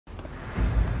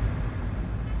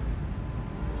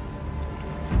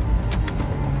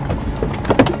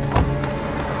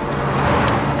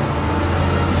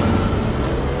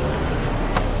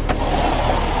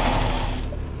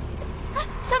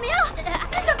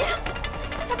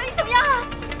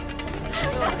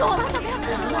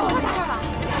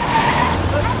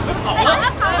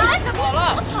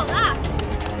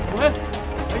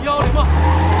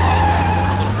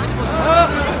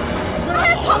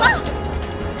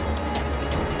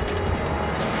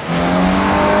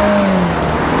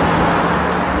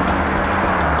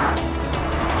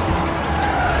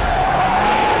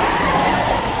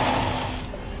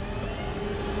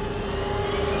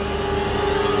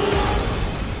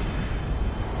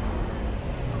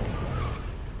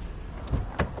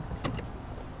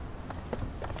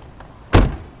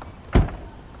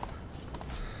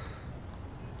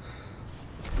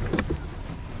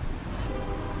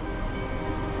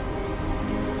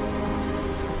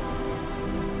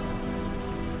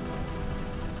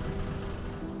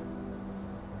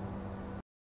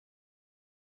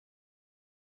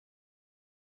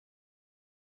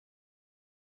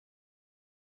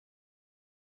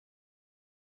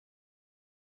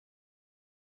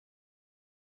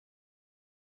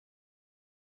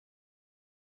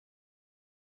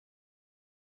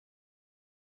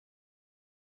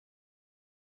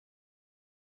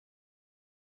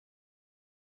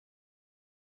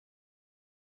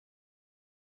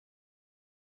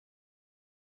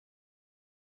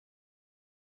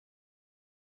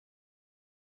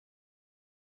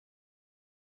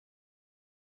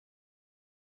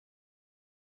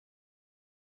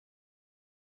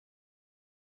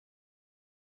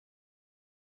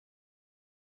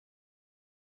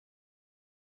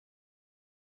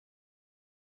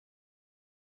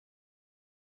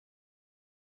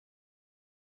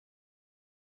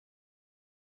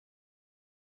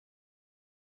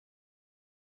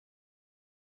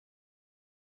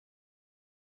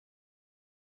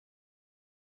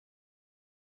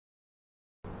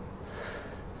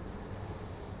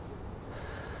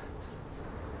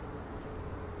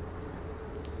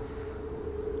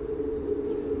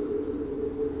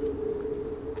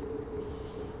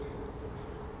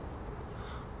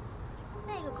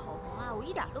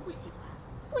不喜欢，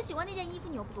不喜欢那件衣服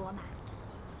你又不给我买。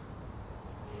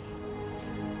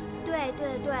对，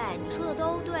你说的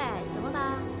都对，行了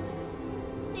吧？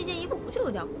那件衣服不就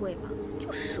有点贵吗？就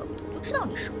舍不得，就知道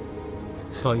你舍不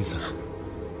得。不好意思，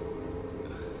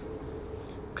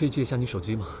可以借一下你手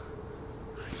机吗？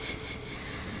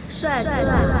帅哥，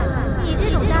你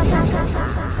这种搭讪手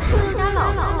法是不是有点老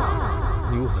了？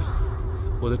你误会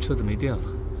了，我的车子没电了，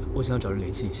我想找人联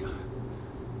系一下。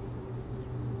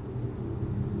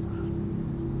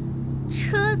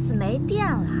车子没电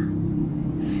了，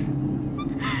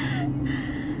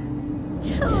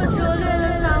这么拙劣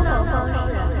的撒谎方式，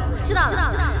知道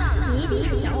了，你一定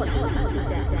是想我的屁股，对不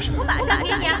对？不是，我马上给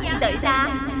你啊！你等一下啊，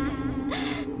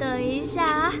等一下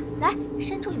啊，来，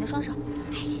伸出你的双手。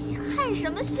哎呀，害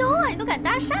什么羞啊？你都敢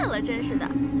搭讪了，真是的！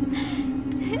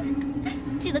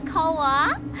记得靠我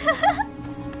啊！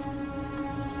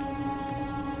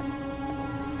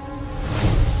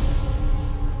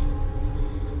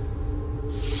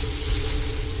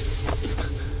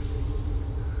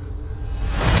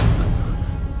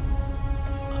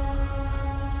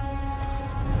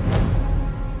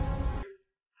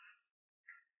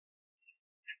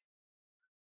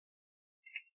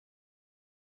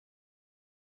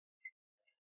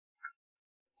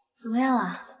怎么样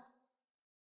了？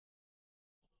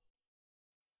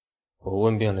我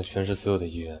问遍了全市所有的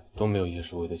医院，都没有叶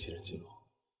淑薇的急诊记录。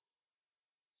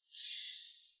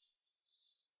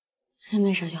人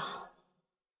没事就好。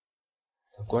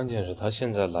但关键是他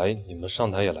现在来，你们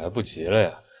上台也来不及了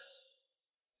呀。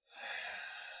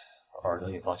二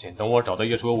哥，你放心，等我找到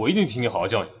叶淑薇，我一定替你好好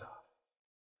教育她。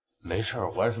没事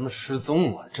儿，玩什么失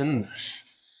踪啊？真的是。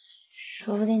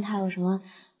说不定他有什么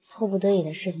迫不得已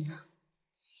的事情呢。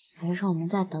没事，我们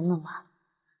再等等吧。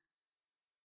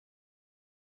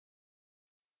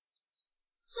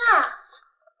呀，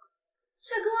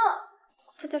帅哥，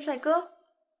他叫帅哥？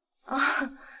啊，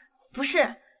不是，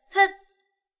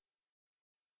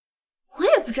我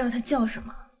也不知道他叫什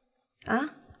么。啊，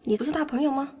你不是他朋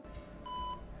友吗？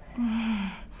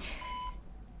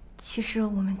其实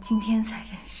我们今天才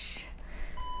认识。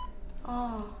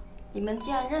哦，你们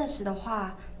既然认识的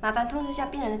话，麻烦通知一下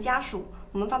病人的家属，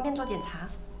我们方便做检查。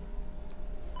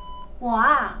我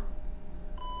啊，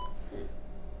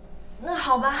那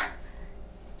好吧，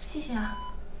谢谢啊。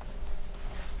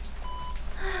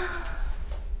哎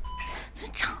呀，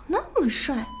长那么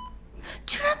帅，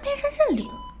居然没人认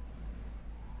领。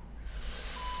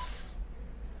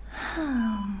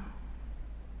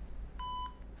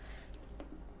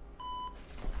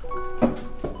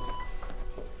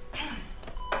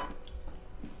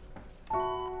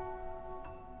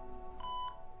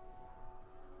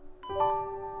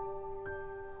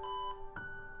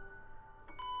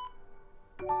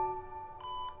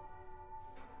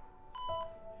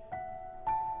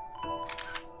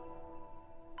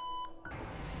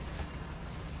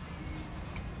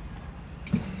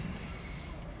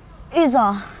玉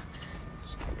总，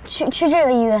去这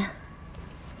个医院。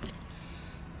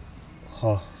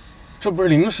好，这不是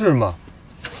零式吗？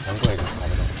难怪这查不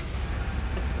到。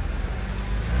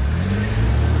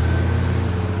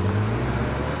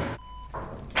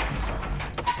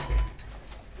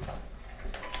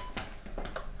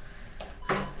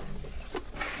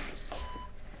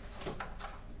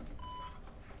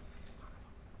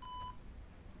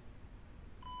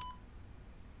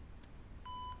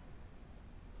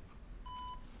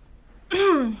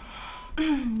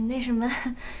那什么，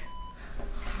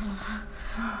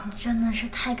真的是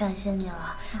太感谢你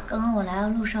了！刚刚我来的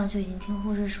路上就已经听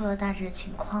护士说了大致的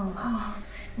情况了。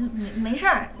哦，没事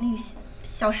儿，那个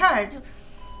小事儿就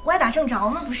歪打正着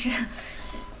嘛，不是？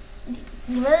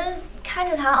你们看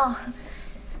着他啊。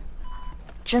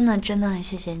真的很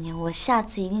谢谢你，我下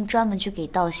次一定专门去给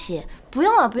道谢。不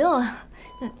用了，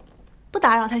不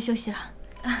打扰他休息了。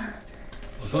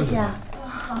谢谢啊。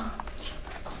好。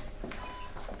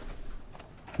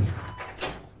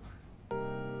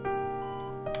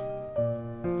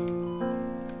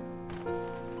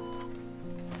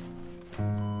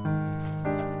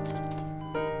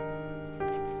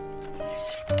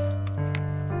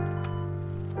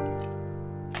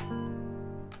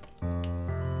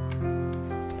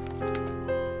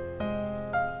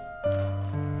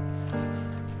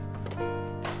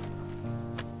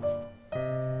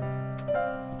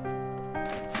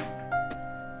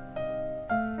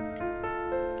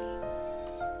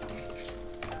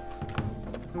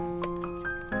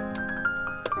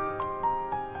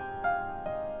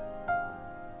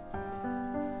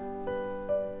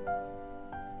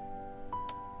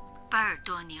巴尔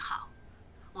多你好，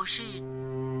我是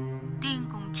电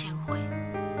工千惠，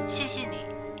谢谢你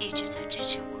一直在支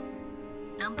持我。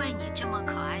能被你这么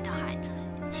可爱的孩子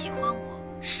喜欢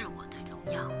我，是我的荣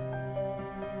耀。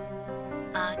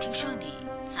听说你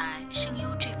在声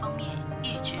优这方面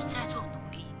一直在做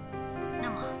努力，那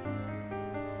么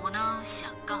我呢想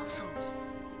告诉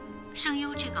你，声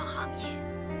优这个行业，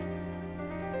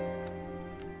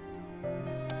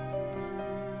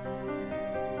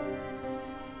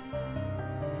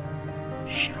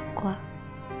傻瓜，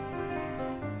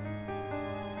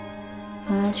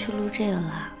原来去录这个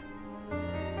啦。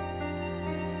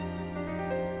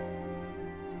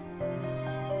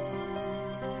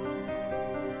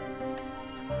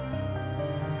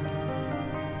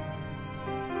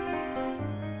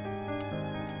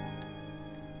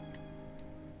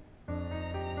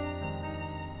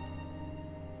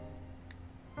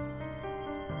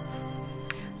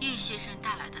叶先生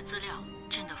带来的资料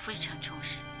真的非常充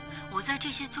实。我在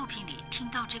这些作品里听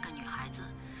到这个女孩子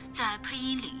在配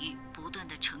音领域不断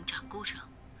的成长过程。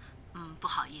不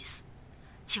好意思，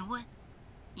请问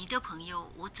你的朋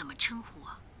友我怎么称呼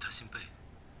啊？她姓贝。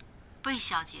贝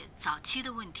小姐早期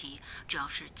的问题主要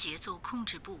是节奏控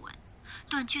制不稳，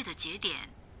断句的节点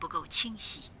不够清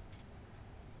晰。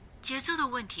节奏的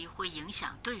问题会影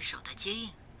响对手的接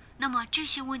应，那么这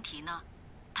些问题呢，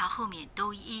她后面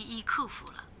都一一克服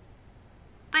了。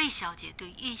贝小姐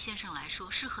对叶先生来说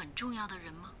是很重要的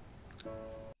人吗？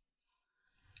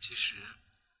其实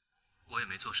我也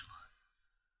没做什么，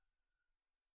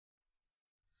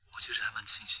我其实还蛮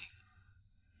庆幸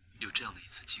有这样的一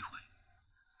次机会。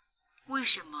为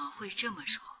什么会这么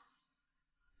说？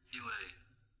因为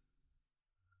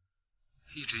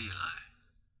一直以来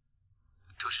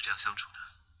都是这样相处的，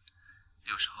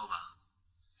有时候吧，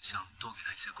想多给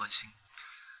他一些关心，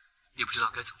也不知道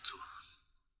该怎么做。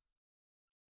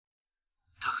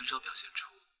他很少表现出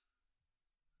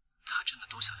他真的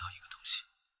多想要一个东西。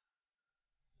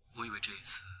我以为这一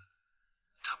次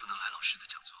他不能来老师的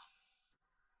讲座，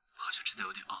好像真的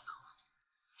有点懊恼。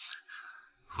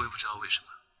我也不知道为什么，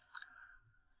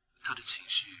他的情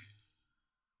绪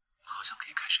好像可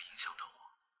以开始影响到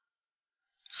我，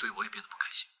所以我也变得不开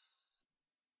心。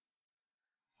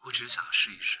我只是想要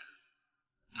试一试，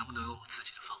能不能用我自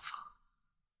己的方法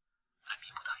来弥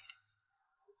补他一点。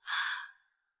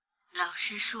老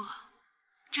实说，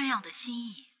这样的心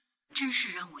意真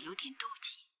是让我有点妒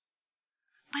忌。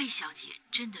贝小姐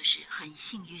真的是很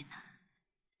幸运呢。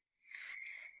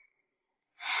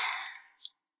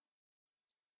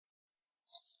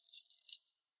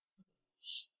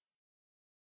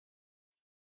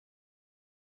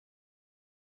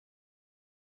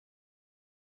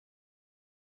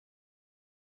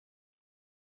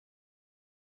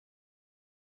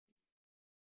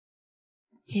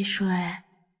叶水，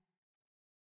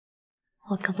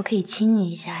我可不可以亲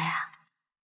你一下呀？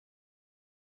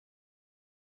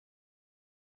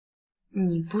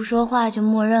你不说话就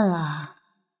默认了。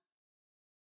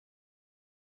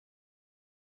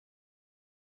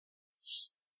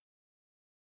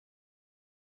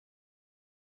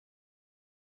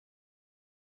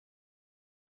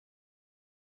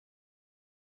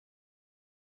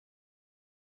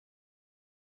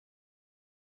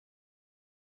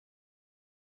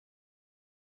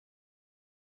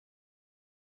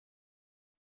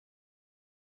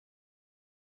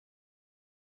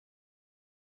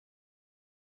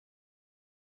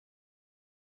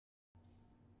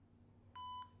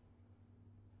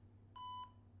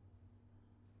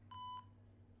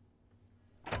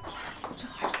这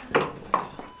儿子，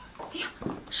哎呀，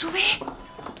舒薇，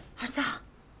儿子，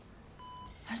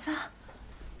儿子，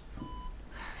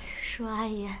舒阿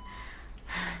姨，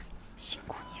辛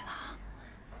苦你了，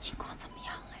情况怎么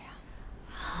样了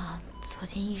呀？昨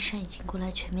天医生已经过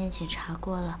来全面检查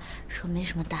过了，说没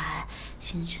什么大碍，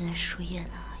现在正在输液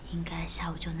呢，应该下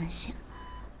午就能醒。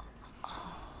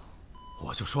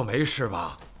我就说没事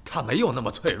吧，他没有那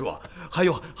么脆弱，还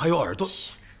有耳朵。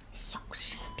小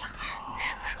声点儿。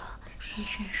叔叔，医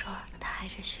生说他还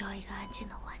是需要一个安静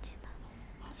的环境的。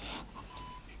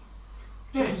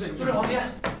对，就这房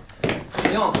间。怎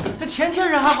么样？这前天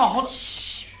人还好好的。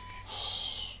嘘。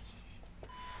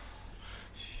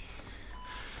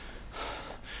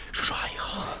叔叔阿姨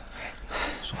好，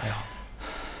叔阿姨好。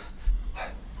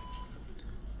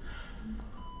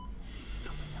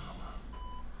怎么样了？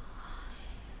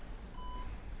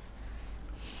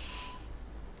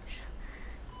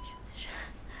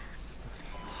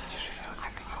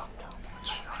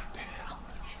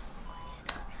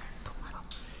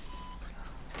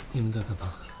你们在干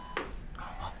嘛？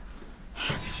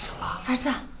儿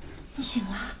子，你醒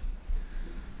了？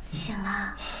你醒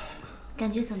了，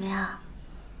感觉怎么样？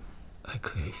还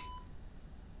可以。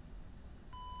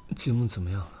节目怎么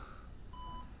样了？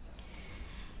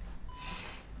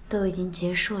都已经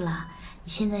结束了，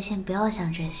你现在先不要想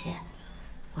这些，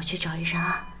我去找医生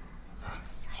啊。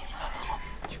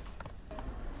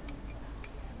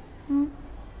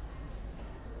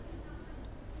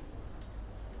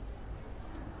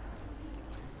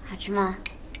好吃吗？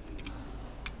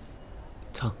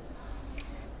烫。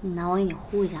你拿我给你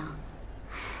糊一下啊。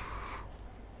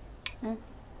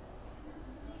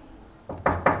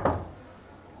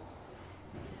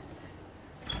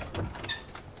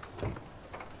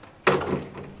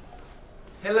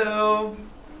Hello，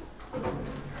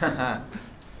 哈哈，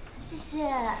谢谢，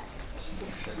谢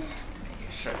谢。没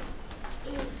事儿。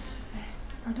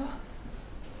耳朵。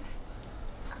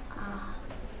啊。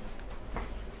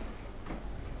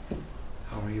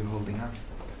How are you holding up？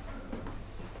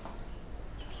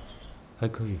 还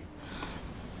可以。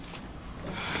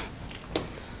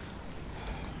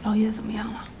老爷怎么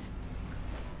样了？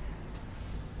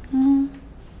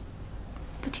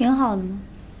不挺好的吗？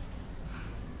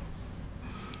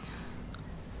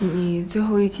你最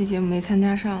后一期节目没参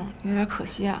加上，有点可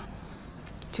惜啊，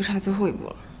就差最后一步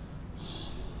了。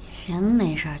人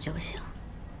没事就行。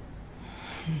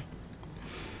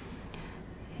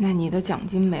那你的奖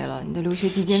金没了，你的留学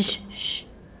基金……嘘嘘。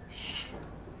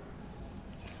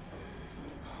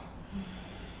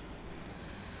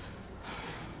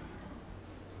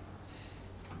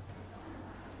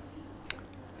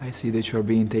I see that you're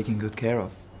being taken good care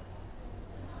of.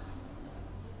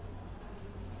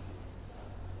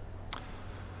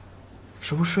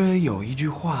 是不是有一句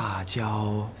话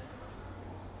叫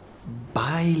“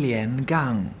白莲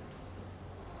干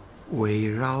围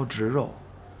绕着肉”？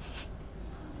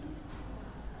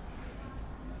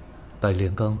白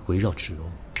莲刚围绕芷蓉。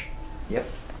Yep.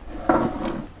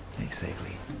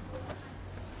 Exactly.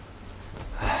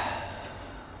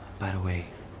 By the way,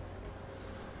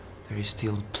 there is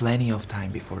still plenty of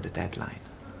time before the deadline.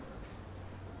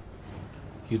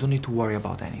 You don't need to worry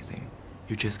about anything.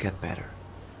 You just get better.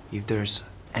 If there's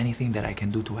anything that I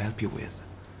can do to help you with,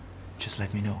 just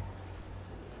let me know.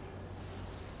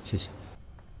 谢谢。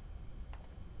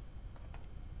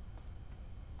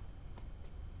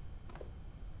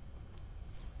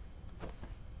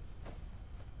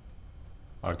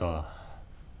二豆，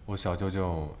我小舅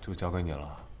舅就交给你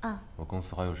了。啊。我公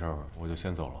司还有事儿，我就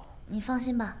先走了。你放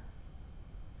心吧。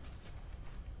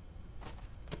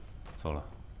走了。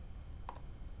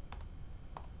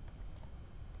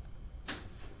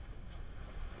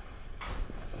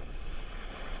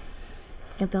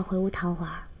要不要回屋躺会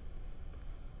儿？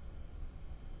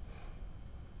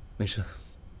没事。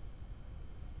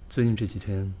最近这几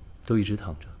天都一直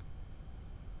躺着，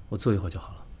我坐一会儿就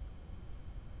好了。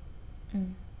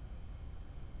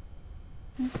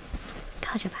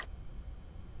靠着吧。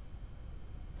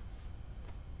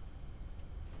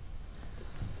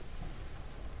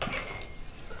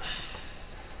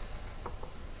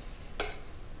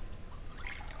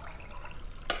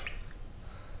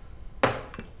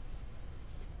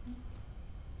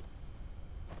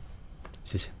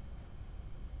谢谢。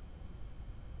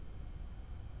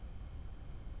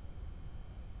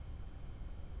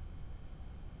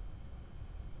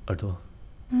耳朵。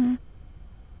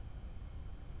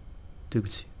对不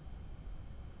起，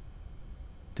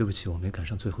对不起，我没赶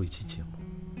上最后一期节目，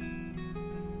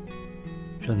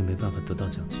让你没办法得到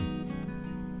奖金。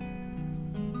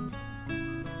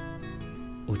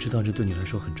我知道这对你来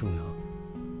说很重要，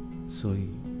所以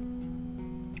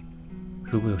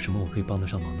如果有什么我可以帮得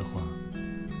上忙的话，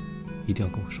一定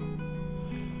要跟我说。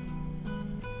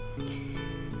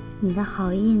你的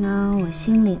好意呢，我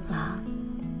心领了。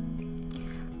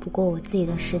不过我自己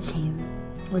的事情，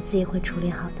我自己会处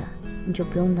理好的，你就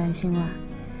不用担心了。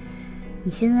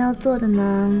你现在要做的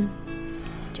呢，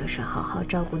就是好好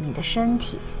照顾你的身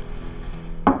体，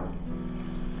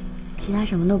其他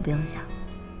什么都不用想。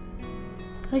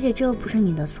而且这又不是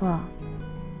你的错，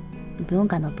你不用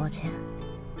感到抱歉。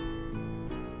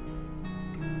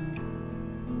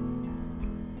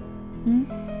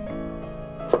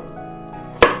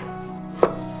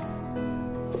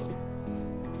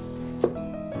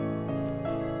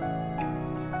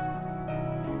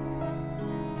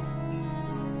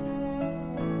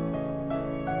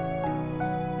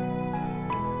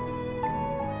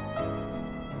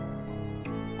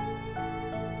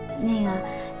那个，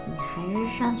你还是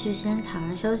上去先躺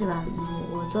着休息吧，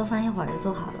我做饭一会儿就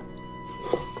做好了。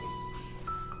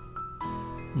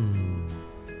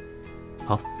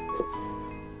好，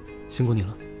辛苦你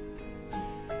了。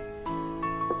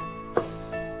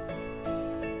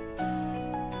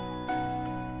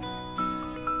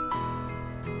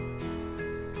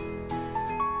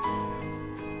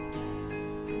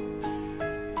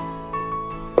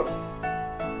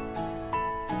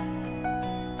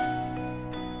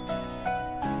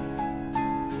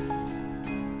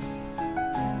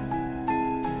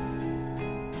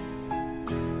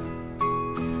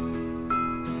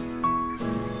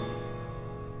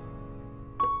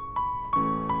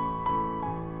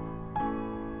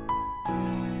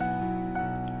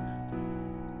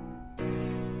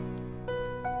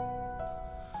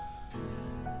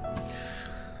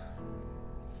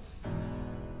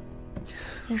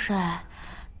叶水，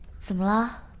怎么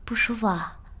了？不舒服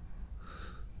啊？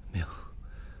没有，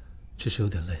只是有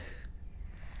点累。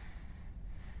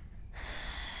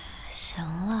行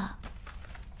了，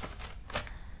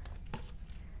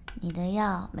你的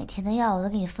药，每天的药我都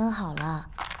给你分好了，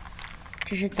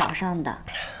这是早上的、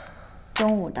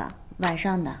中午的、晚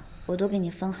上的，我都给你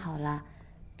分好了，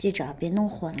记着别弄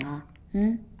混了。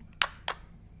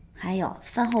还有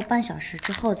饭后半小时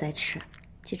之后再吃，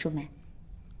记住没？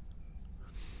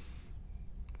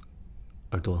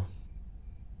耳朵，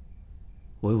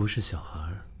我又不是小孩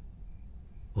儿，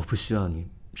我不需要你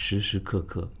时时刻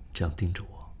刻这样盯着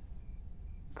我。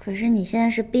可是你现在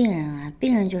是病人啊，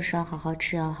病人就是要好好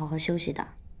吃药、好好休息的。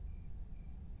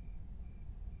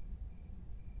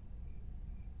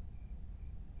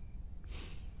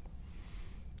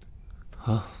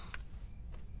好，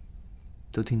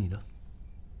都听你的。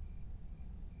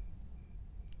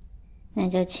那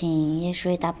就请叶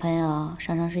舒大朋友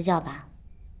上床睡觉吧。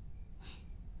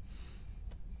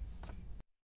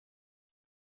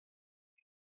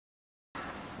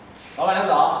老板娘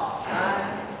早。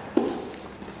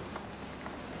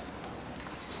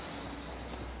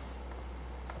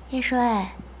叶舒，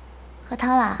喝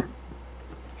汤啦？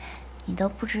你都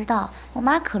不知道，我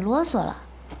妈可啰嗦了，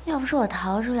要不是我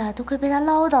逃出来，都快被她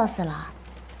唠叨死了。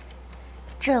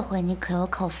这回你可有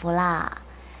口福啦，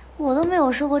我都没有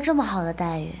受过这么好的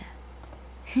待遇。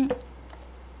哼，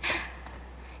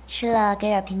吃了给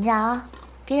点评价啊，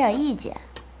给点意见，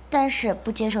但是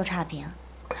不接受差评。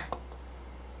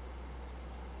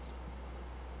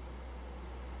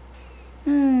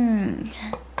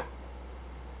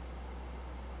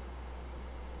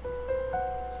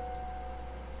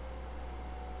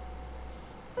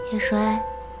叶水，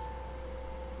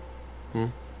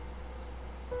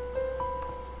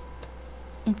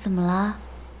你怎么了？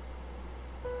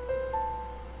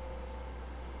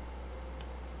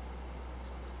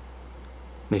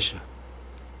没事。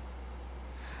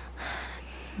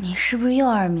你是不是又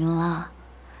耳鸣了？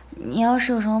你要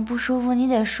是有什么不舒服，你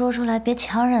得说出来，别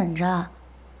强忍着。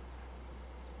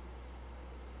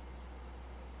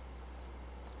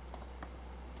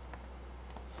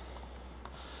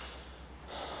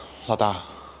老大，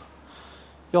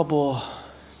要不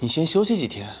你先休息几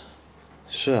天？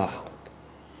是啊，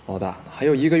老大，还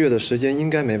有1个月的时间应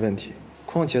该没问题。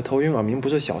况且头晕耳鸣不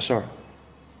是小事儿，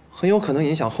很有可能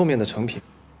影响后面的成品。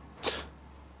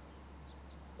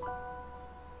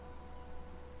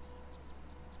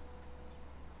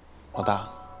老大，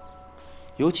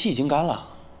油漆已经干了，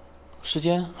时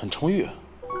间很充裕。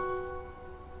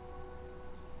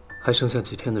还剩下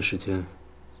几天的时间，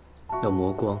要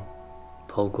磨光、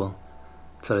抛光，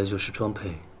再来就是装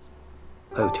配，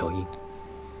还有调音。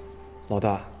老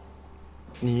大，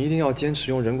你一定要坚持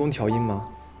用人工调音吗？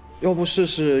要不试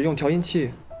试用调音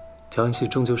器？调音器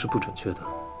终究是不准确的，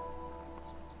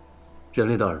人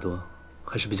类的耳朵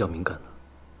还是比较敏感的。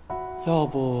要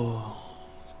不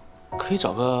可以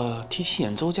找个提琴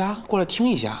演奏家过来听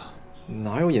一下？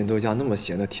哪有演奏家那么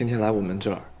闲的，天天来我们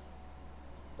这儿？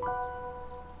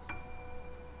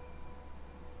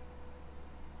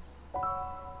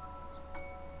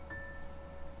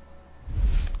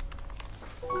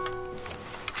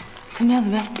怎么样？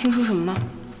怎么样？听说什么了？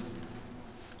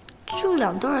就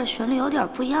2段旋律有点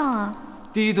不一样啊。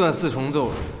第一段4重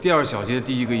奏，第2小节的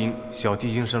第1个音，小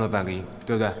提琴升了半个音，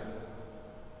对不对？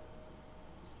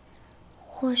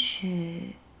或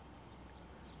许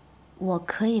我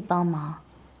可以帮忙。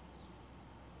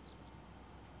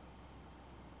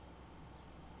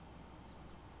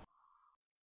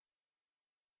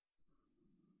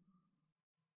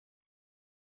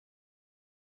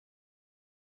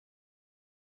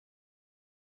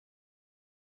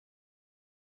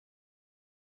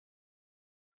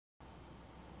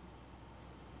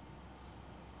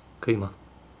可以吗？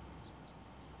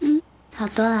好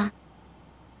多了。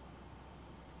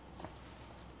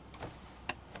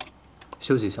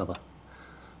休息一下吧，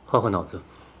换换脑子。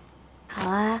好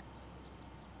啊。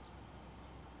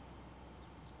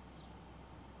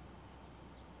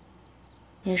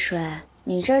叶水，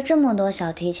你这儿这么多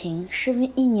小提琴，是不是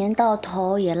1年到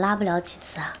头也拉不了几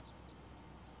次啊？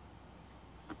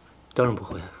当然不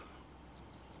会。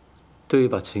对于一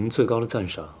把琴最高的赞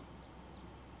赏，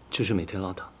就是每天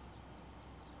拉它。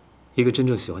一个真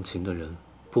正喜欢琴的人，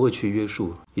不会去约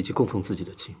束以及供奉自己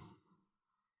的琴。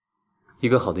一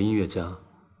个好的音乐家，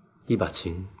一把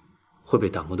琴会被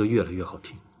打磨得越来越好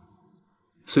听。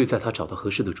所以在他找到合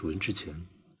适的主人之前，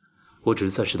我只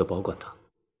是暂时的保管它。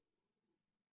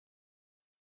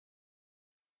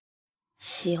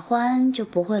喜欢就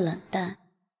不会冷淡。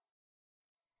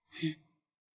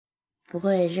不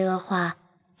过你这个话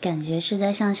感觉是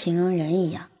在像形容人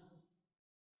一样。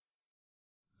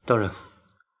当然，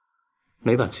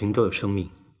每把琴都有生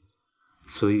命，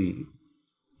所以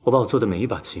我把我做的每一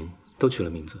把琴都取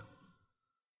了名字。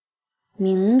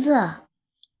名字？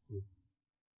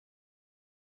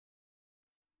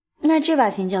那这把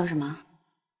琴叫什么？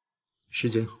时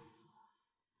间。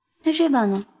那这把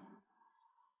呢？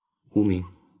无名。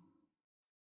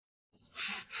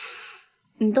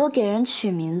你都给人取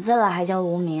名字了，还叫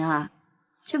无名啊？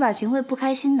这把琴会不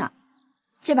开心的。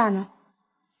这把呢？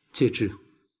介质。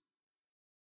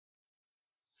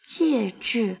介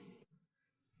质？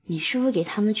你是不是给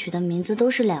他们取的名字都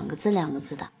是2个字2个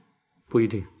字的？不一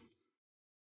定。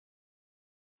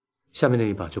下面那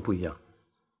一把就不一样。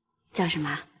叫什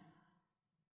么？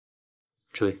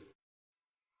追。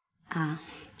啊，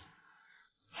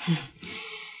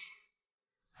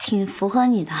挺符合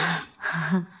你的。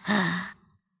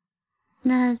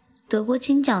那得过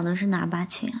金奖的是哪把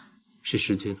琴啊？是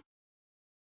时间。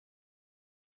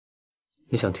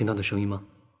你想听它的声音吗？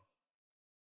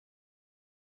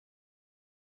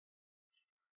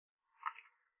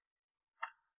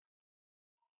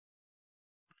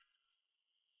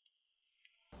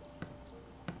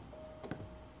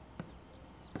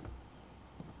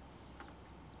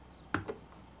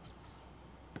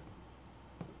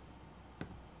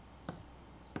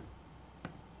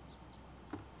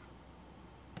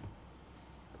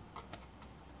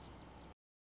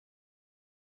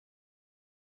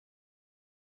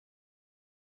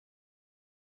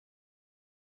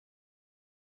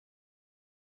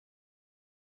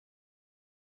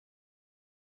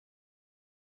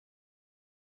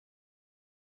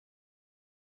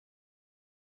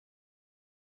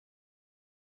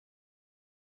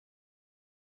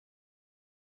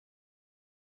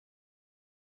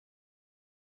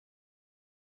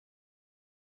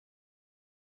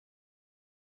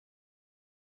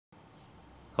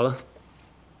好了，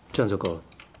这样就够了。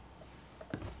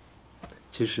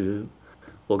其实，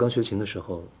我刚学琴的时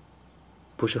候，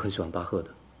不是很喜欢巴赫的，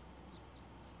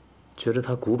觉得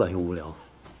他古板又无聊。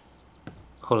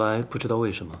后来不知道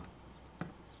为什么，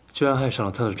居然爱上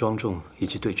了他的庄重以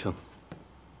及对称，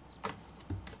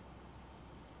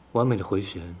完美的回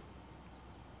旋。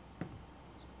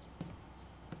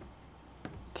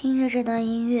听着这段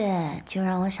音乐，就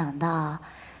让我想到，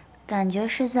感觉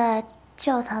是在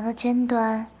教堂的尖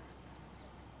端，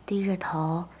低着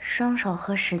头，双手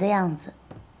合十的样子。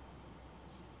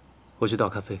我去倒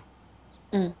咖啡。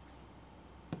嗯。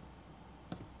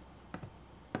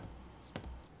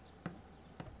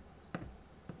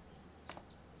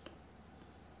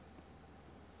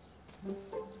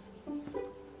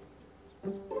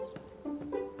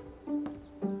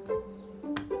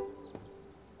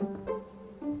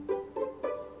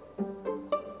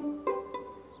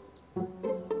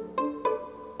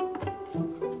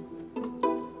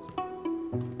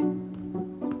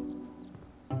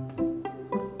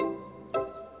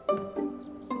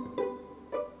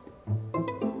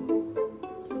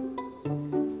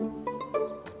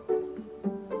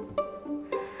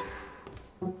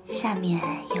下面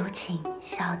有请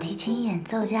小提琴演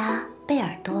奏家贝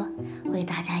尔多为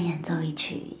大家演奏一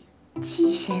曲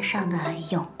G弦上的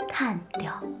咏叹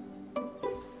调。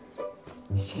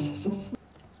谢谢谢谢。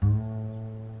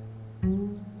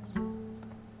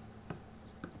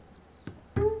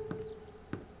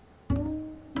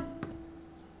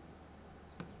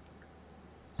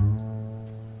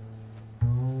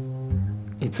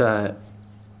你在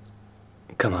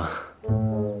干嘛？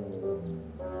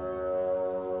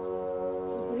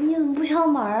你怎么不敲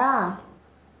门啊？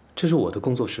这是我的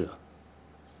工作室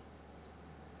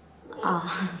啊。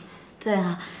啊，对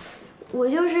啊，我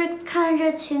就是看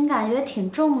这琴感觉挺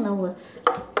重的，我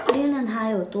拎拎它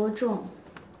有多重？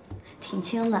挺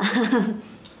轻的。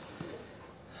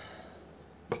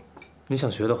你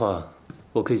想学的话，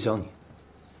我可以教你，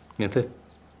免费。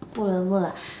不了不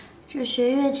了，这学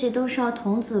乐器都是要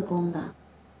童子功的，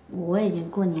我已经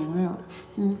过年龄了。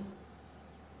嗯。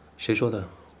谁说的？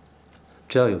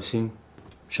只要有心，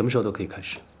什么时候都可以开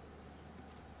始。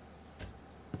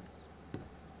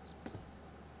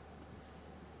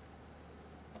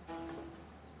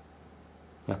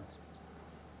来，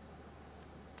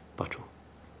抱住。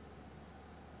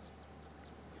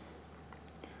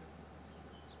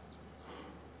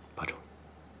抱住。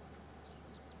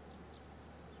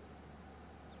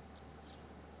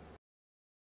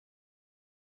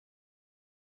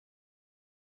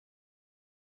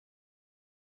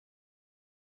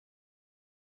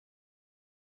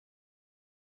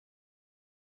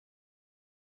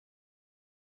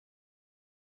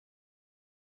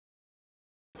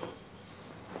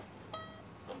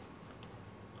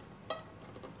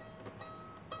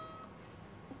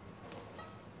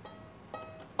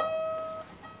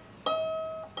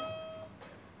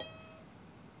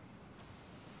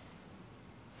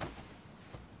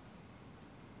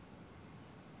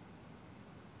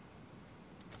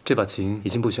这把琴已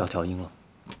经不需要调音了。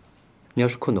你要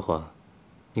是困的话，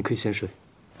你可以先睡。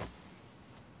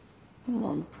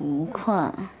我不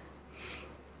困，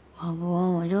要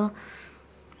不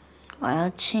我要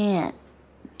亲眼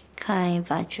看一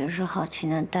把绝世好琴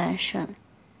的诞生。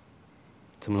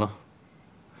怎么了？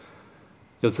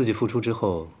有自己付出之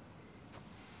后，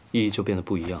意义就变得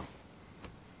不一样，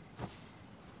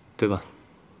对吧？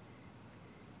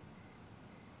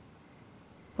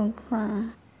不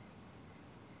困。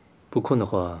不困的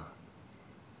话，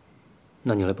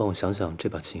那你来帮我想想这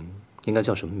把琴应该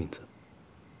叫什么名字。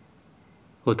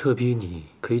我特逼你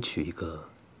可以取一个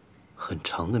很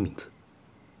长的名字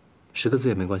，10个字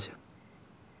也没关系。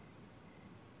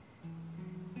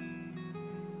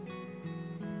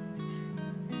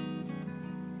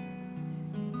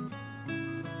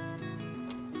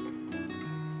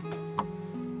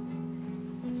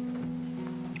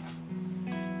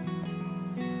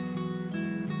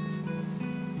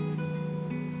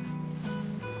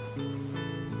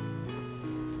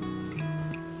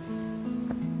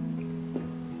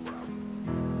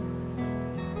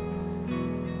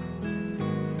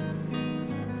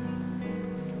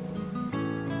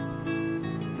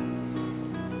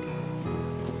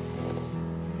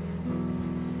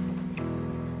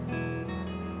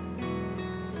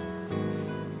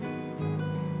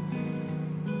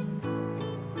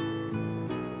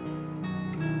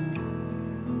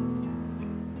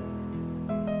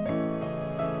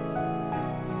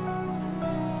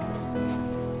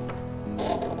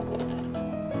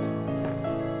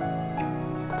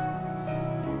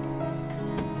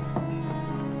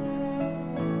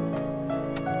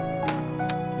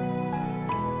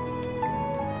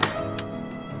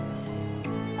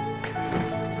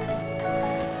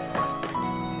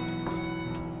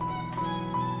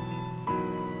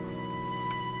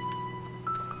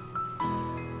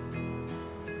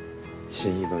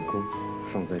琴艺完工，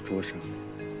放在桌上。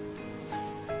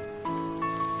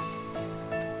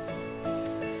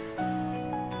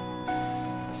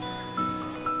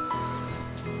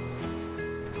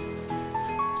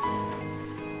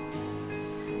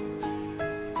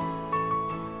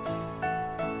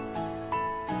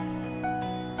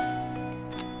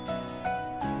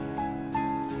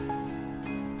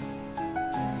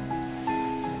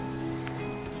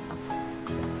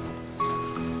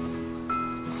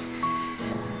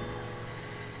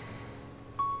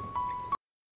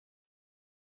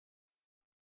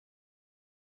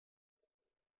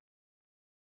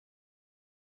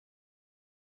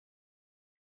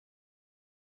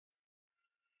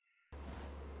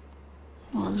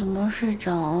我怎么睡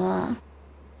着了？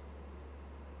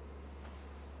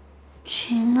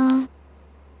琴呢？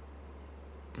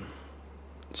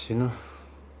琴呢？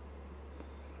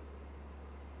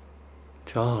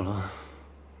调好了。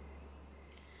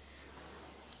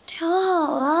调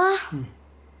好了。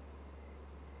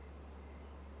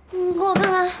你给我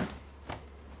看看。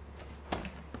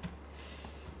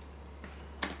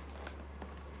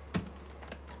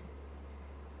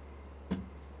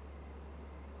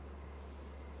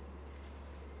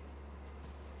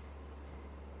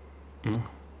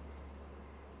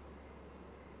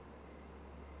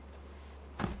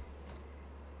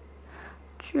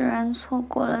居然错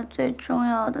过了最重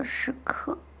要的时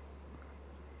刻。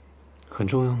很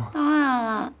重要吗？当然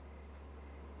了。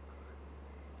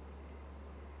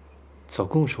早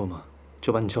跟我说嘛，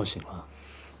就把你叫醒了。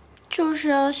就是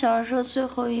要享受最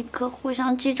后一刻互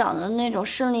相击掌的那种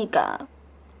胜利感。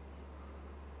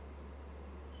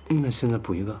那现在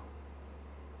补一个。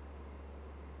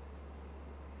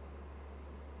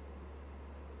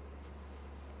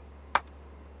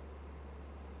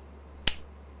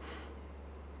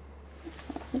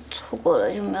错过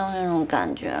了就没有那种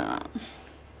感觉了。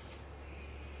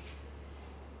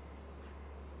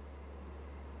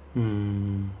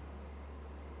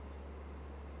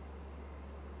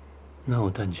那我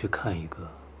带你去看一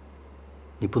个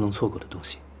你不能错过的东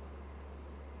西。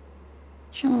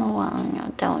这么晚了，你要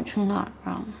带我去哪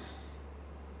儿啊？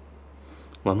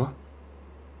晚吗？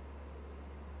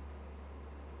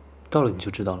到了你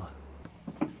就知道了。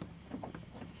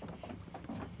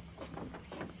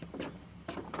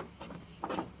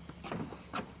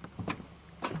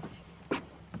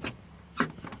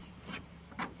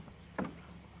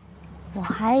我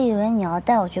还以为你要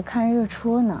带我去看日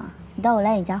出呢，你带我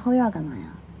来你家后院干嘛呀？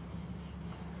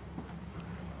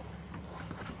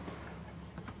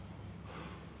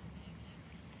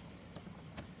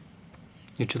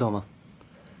你知道吗？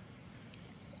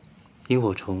萤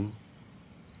火虫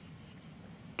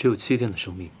只有7天的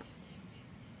生命，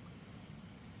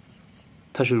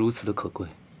它是如此的可贵，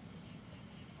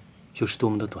又是多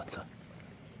么的短暂。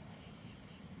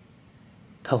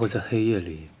它会在黑夜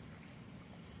里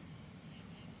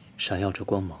闪耀着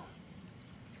光芒，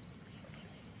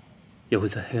也会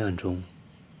在黑暗中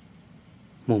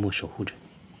默默守护着你。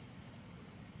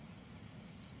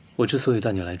我之所以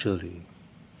带你来这里，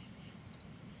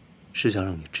是想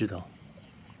让你知道，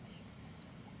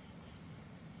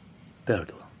贝尔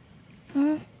多，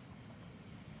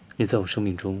你在我生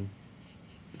命中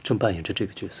正扮演着这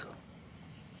个角色。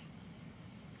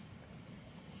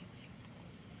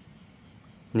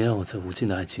你让我在无尽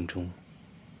的爱情中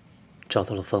找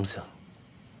到了方向，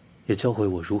也教会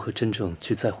我如何真正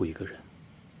去在乎一个人。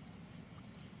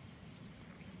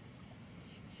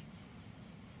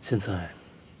现在，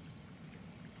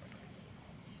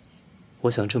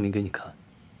我想证明给你看。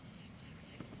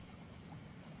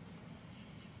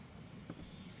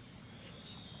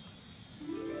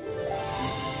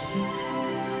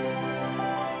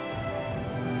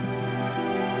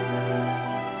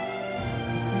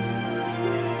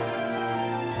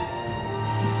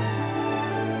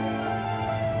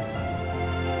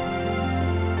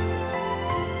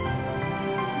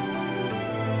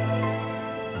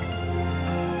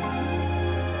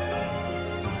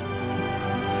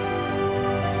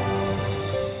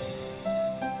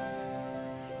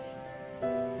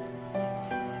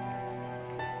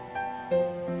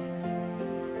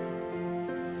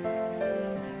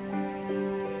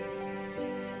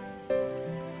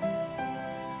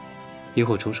萤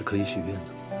火虫是可以许愿的，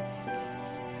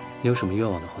你有什么愿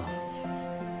望的话，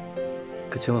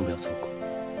可千万不要错过。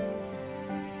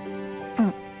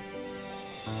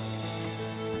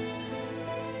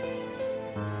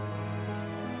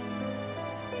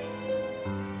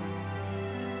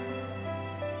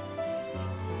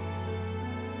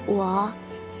我，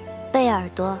贝尔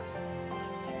多，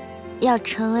要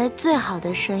成为最好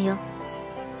的声优。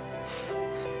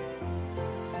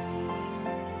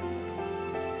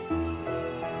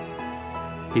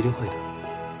一定会的。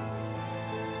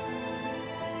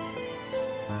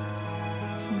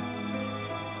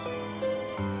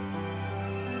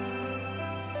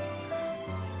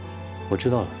我知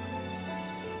道了，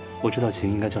我知道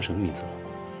琴应该叫什么名字了，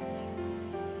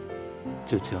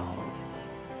就叫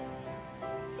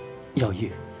耀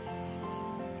夜，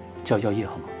叫耀夜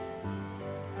好吗？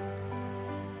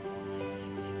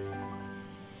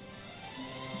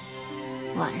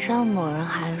晚上某人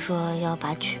还说要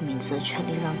把取名字的权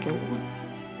利让给我，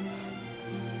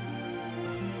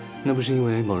那不是因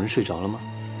为某人睡着了吗？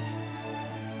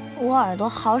我耳朵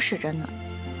好使着呢，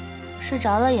睡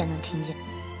着了也能听见。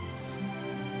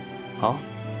好，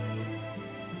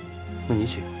那你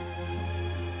取。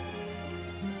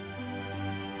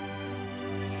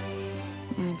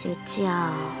那就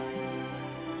叫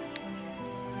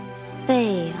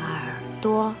贝尔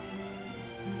多。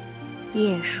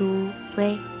夜疏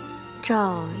微，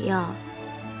照耀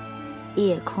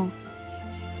夜空，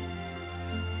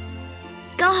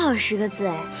刚好10个字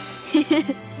哎。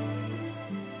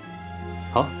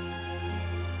好，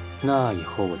那以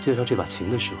后我介绍这把琴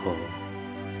的时候，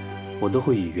我都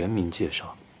会以原名介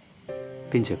绍，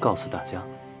并且告诉大家，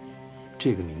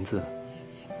这个名字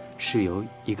是由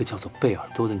一个叫做贝尔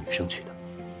多的女生取的。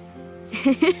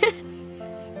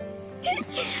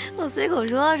我随口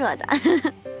说说的。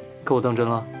可我当真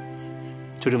了，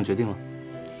就这么决定了。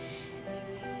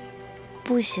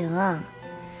不行啊，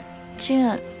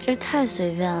这太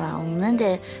随便了，我们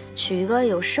得取一个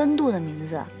有深度的名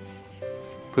字。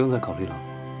不用再考虑了，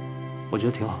我觉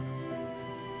得挺好的。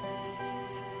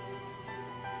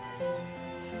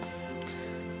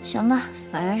行吧，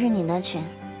反正是你的群，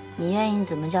你愿意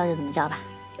怎么叫就怎么叫吧。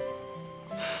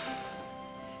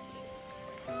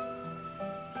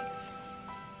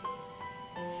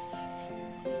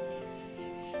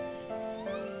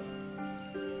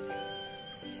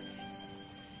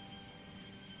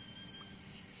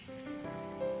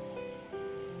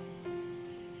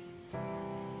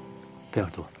贝尔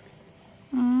多，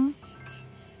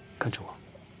看着我，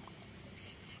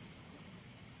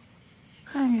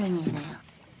看着你呢呀。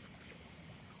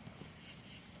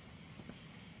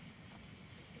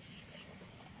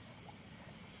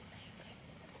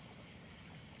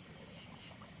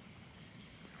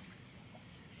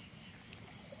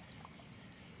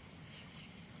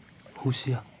呼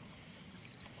吸啊。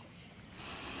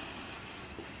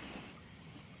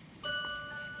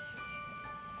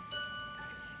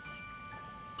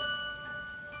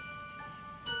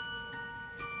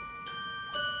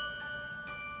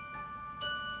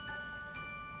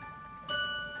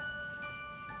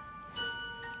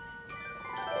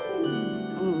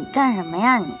你干什么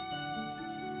呀你？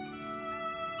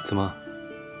怎么？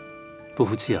不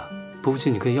服气啊？不服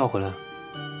气你可以要回来。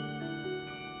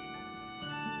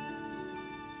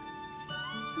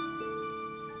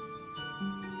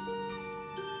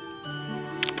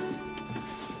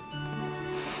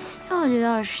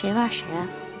个谁怕谁啊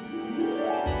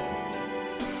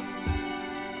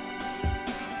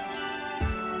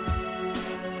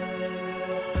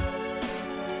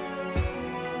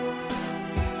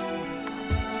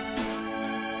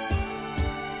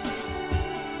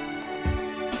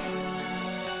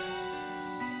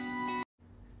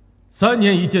？3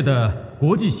年一届的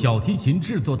国际小提琴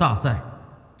制作大赛，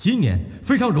今年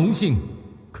非常荣幸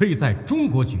可以在中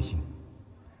国举行。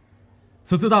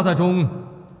此次大赛中，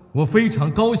我非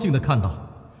常高兴地看到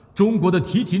中国的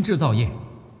提琴制造业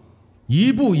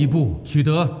一步一步取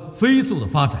得飞速的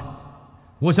发展。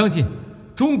我相信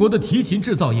中国的提琴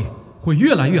制造业会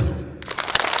越来越好。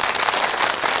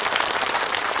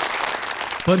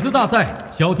本次大赛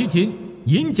小提琴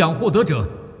银奖获得者，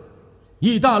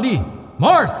意大利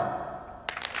Mars。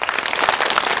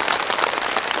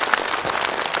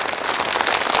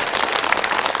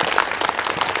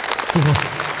祝贺！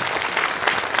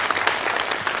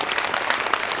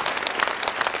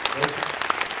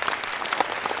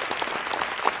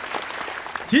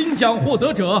金奖获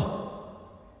得者，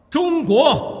中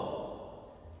国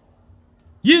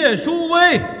叶舒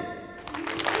薇。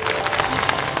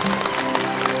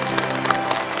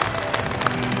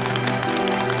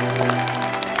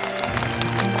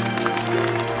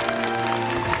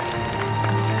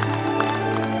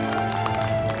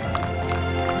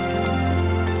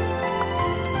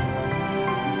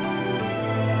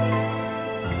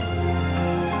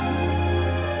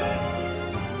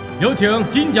有请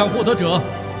金奖获得者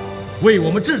为我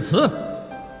们致辞。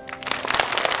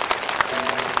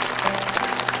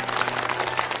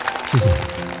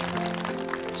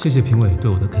谢谢评委对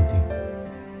我的肯定。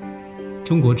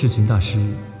中国制琴大师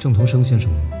郑同生先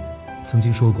生曾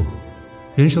经说过，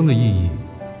人生的意义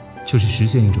就是实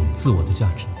现一种自我的价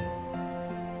值。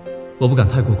我不敢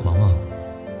太过狂妄，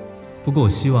不过我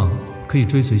希望可以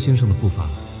追随先生的步伐，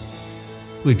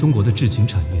为中国的制琴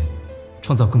产业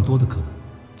创造更多的可能。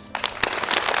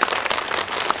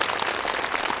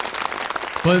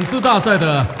本次大赛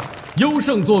的优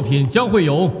胜作品将会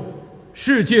由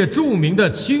世界著名的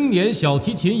青年小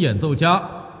提琴演奏家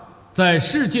在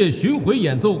世界巡回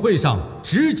演奏会上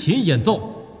执琴演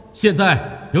奏。现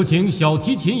在有请小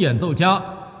提琴演奏家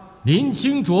林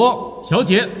清卓小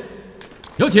姐，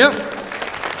有请。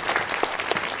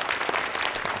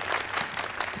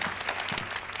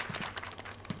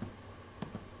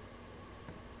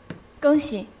恭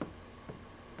喜！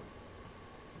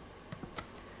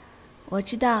我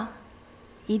知道，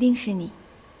一定是你。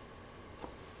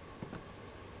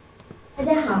大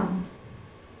家好，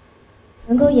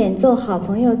能够演奏好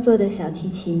朋友做的小提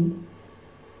琴，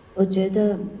我觉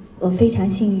得我非常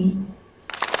幸运。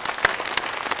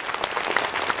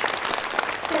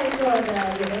在座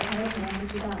的有的朋友可能不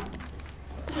知道，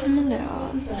他们俩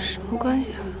什么关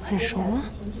系啊？很熟吗？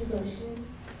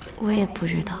我也不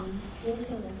知道。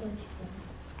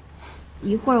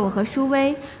一会儿我和舒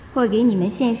薇会给你们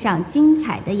献上精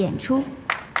彩的演出。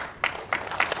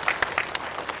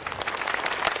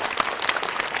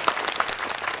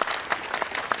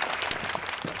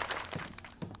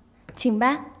请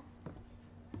吧。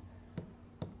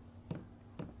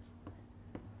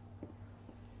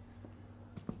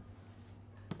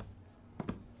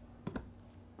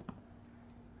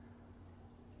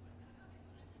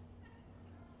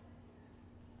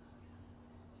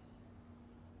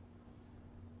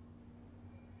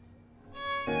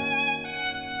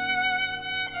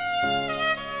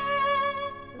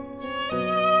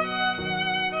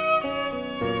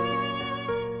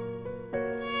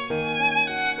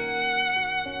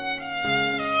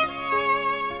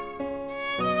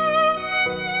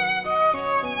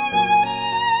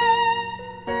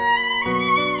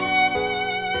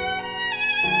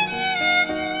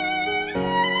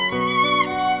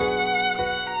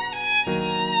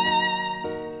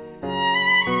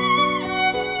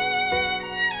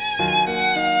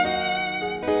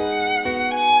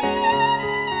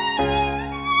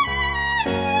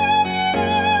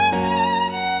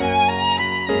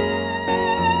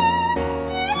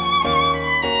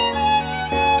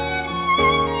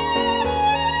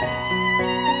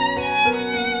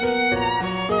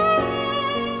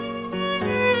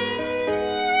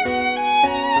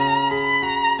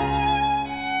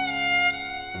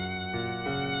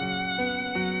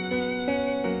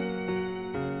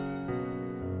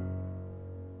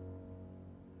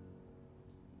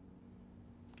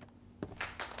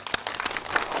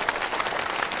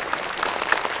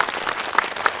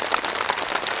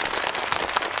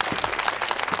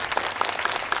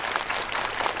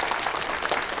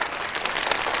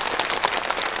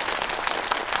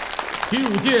第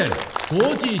5届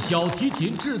国际小提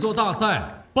琴制作大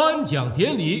赛颁奖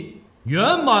典礼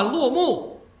圆满落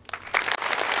幕。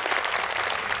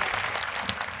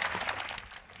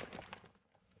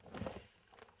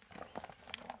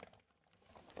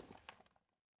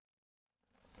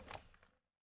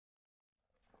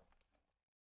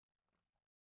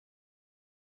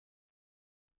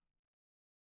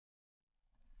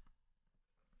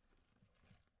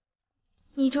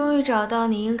你终于找到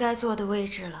你应该坐的位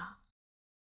置了。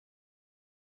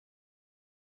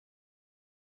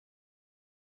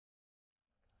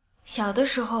小的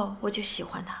时候我就喜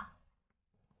欢他，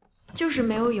就是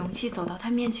没有勇气走到他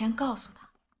面前告诉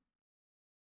他。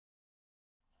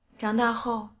长大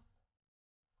后，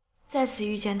再次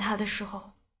遇见他的时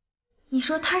候，你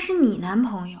说他是你男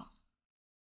朋友，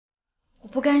我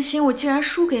不甘心，我竟然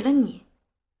输给了你。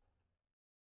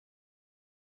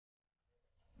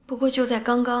不过就在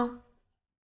刚刚，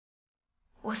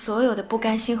我所有的不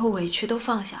甘心和委屈都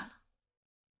放下了，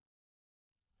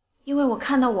因为我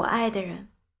看到我爱的人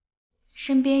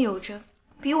身边有着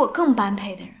比我更般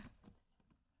配的人，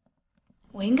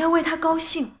我应该为他高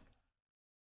兴。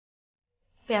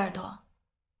贝尔多，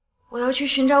我要去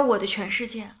寻找我的全世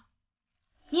界了，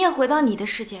你也回到你的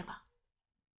世界吧，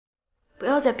不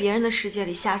要在别人的世界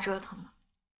里瞎折腾了。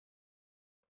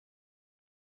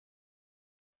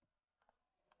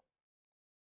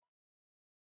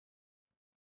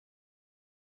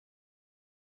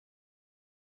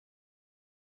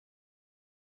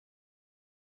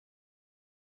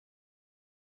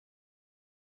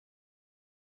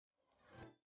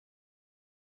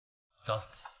走。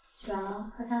早，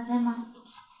喝咖啡吗？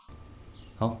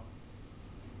好。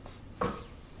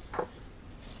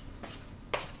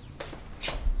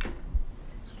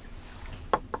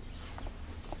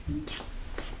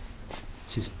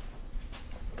谢谢。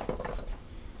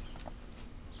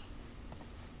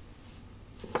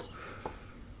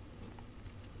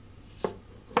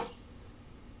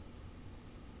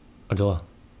耳朵，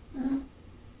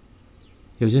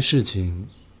有件事情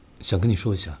想跟你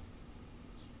说一下。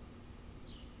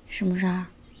什么事儿？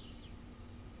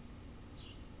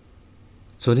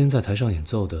昨天在台上演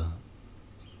奏的，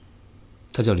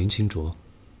她叫林清卓，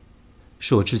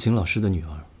是我制琴老师的女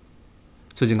儿，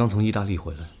最近刚从意大利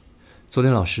回来。昨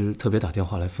天老师特别打电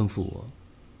话来吩咐我，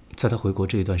在她回国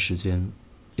这一段时间，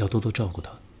要多多照顾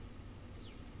她。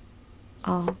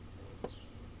哦。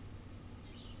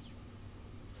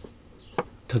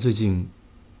她最近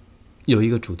有一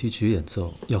个主题曲演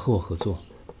奏要和我合作。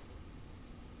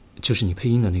就是你配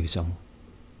音的那个项目，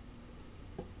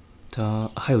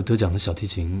他还有得奖的小提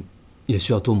琴，也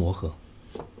需要多磨合。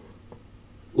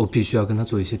我必须要跟他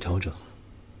做一些调整，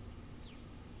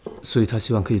所以他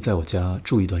希望可以在我家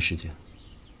住一段时间。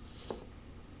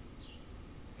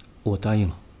我答应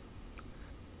了，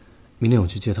明天我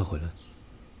去接他回来，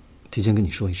提前跟你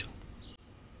说一声。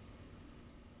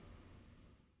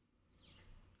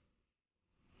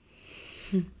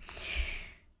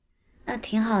那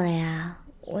挺好的呀。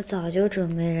我早就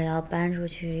准备着要搬出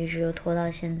去，一直就拖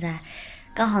到现在，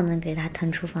刚好能给他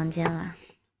腾出房间了。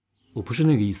我不是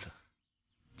那个意思，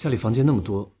家里房间那么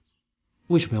多，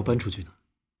为什么要搬出去呢？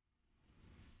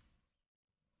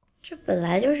这本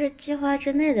来就是计划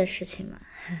之内的事情嘛。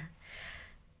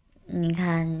你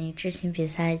看，你制琴比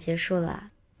赛结束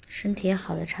了，身体也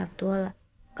好的差不多了，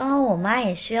刚好我妈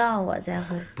也需要我再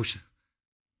回。不是，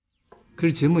可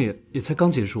是节目也才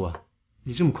刚结束啊。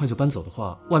你这么快就搬走的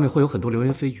话，外面会有很多流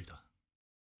言蜚语的。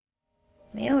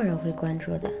没有人会关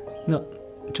注的。那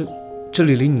这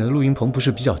里离你的录音棚不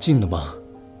是比较近的吗？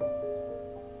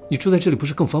你住在这里不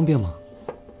是更方便吗？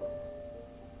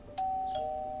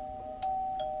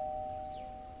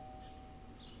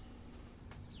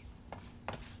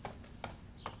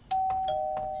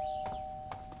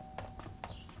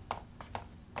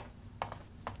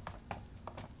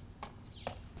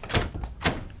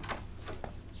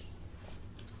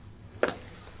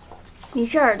你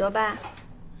是耳朵吧？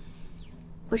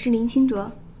我是林清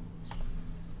卓。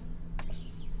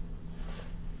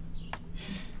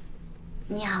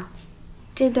你好。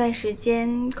这段时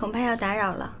间恐怕要打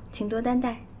扰了，请多担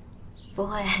待。不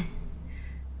会。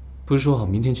不是说好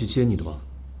明天去接你的吗？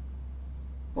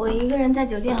我一个人在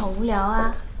酒店很无聊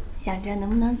啊，想着能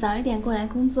不能早一点过来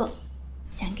工作，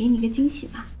想给你个惊喜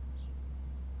吧。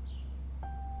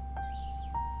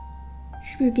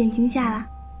是不是变惊吓了？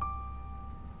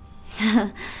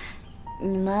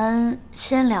你们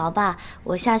先聊吧，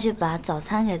我下去把早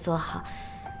餐给做好。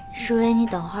舒薇，你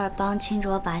等会儿帮清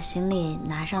卓把行李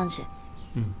拿上去。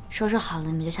收拾好了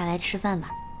你们就下来吃饭吧。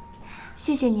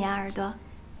谢谢你啊，耳朵。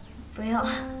不用。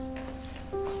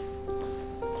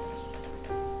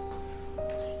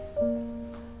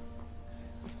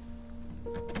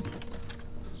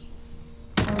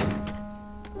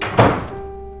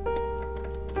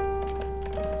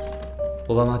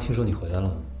我爸妈听说你回来了，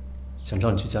想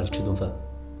找你去家里吃顿饭。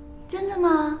真的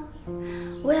吗？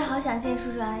我也好想见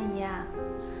叔叔阿姨呀。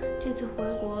这次回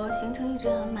国行程一直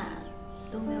很满，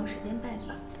都没有时间拜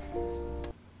访。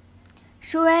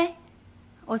舒薇，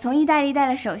我从意大利带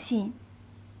了手信，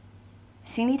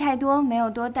行李太多没有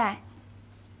多带。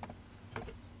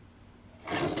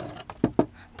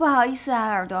不好意思啊，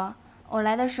耳朵，我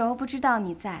来的时候不知道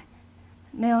你在，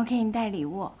没有给你带礼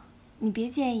物，你别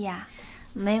介意啊。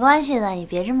没关系的，你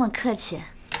别这么客气。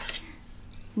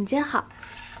你真好。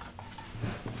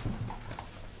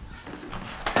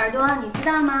耳朵，你知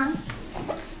道吗？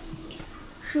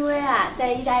舒薇啊，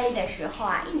在意大利的时候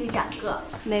啊，一直长个，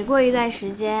每过一段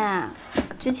时间啊，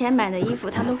之前买的衣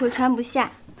服她都会穿不下，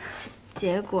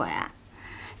结果呀，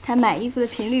她买衣服的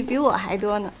频率比我还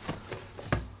多呢。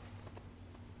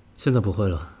现在不会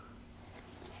了。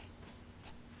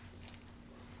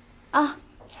啊，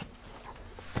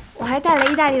我还带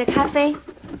了意大利的咖啡，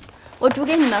我煮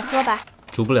给你们喝吧。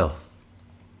煮不了。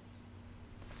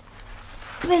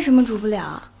为什么煮不了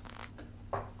啊？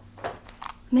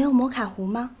没有摩卡壶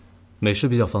吗？美式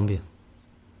比较方便。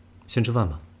先吃饭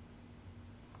吧。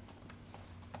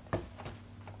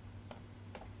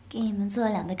给你们做了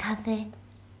2杯咖啡。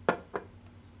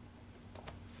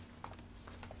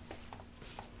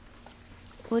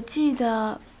我记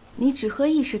得你只喝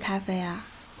意式咖啡啊。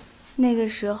那个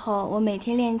时候我每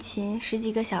天练琴10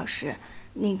几个小时，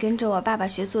你跟着我爸爸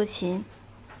学做琴。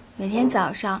每天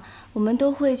早上我们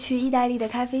都会去意大利的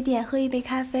咖啡店喝一杯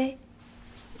咖啡。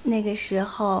那个时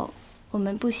候我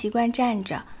们不习惯站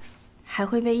着，还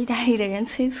会被意大利的人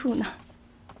催促呢。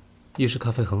意式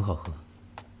咖啡很好喝，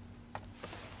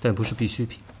但不是必需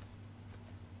品。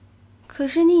可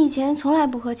是你以前从来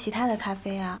不喝其他的咖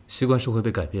啡啊。习惯是会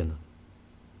被改变的。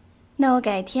那我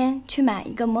改天去买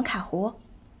一个摩卡壶，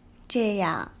这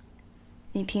样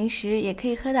你平时也可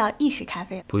以喝到意式咖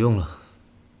啡。不用了。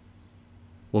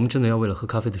我们真的要为了喝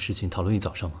咖啡的事情讨论一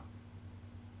早上吗？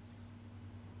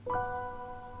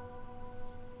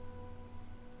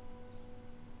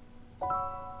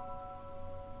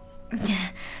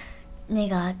那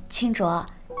个清卓，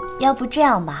要不这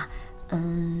样吧，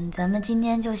咱们今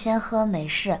天就先喝美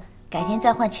式，改天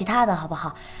再换其他的，好不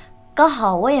好？刚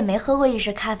好我也没喝过意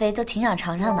式咖啡，都挺想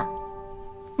尝尝的。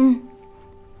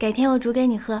改天我煮给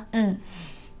你喝。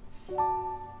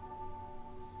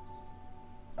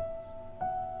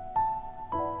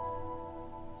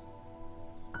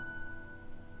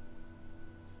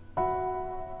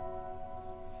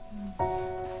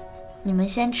你们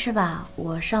先吃吧，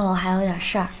我上楼还有点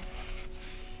事儿。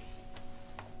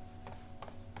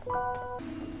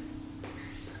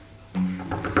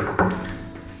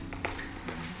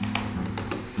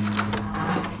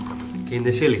给你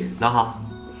的谢礼，拿好。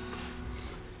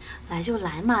来就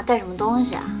来嘛，带什么东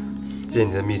西啊？借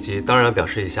你的秘籍，当然表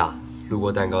示一下，路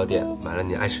过蛋糕店买了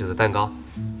你爱吃的蛋糕。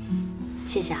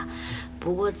谢谢啊，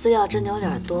不过资料真的有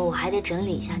点多，我还得整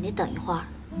理一下，你等一会儿。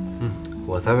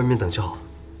我在外面等就好。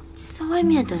在外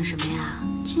面等什么呀？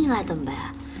进来等呗。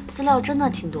资料真的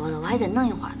挺多的，我还得弄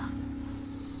一会儿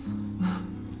呢。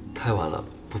太晚了，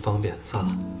不方便，算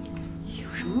了。有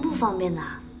什么不方便的？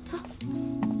坐。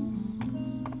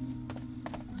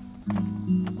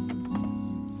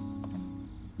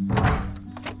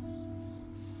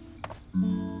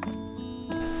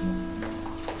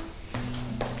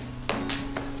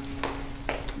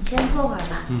你先坐会儿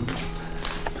吧。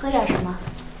喝点什么？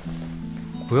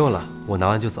不用了，我拿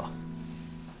完就走。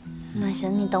那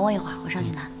行，你等我一会儿，我上去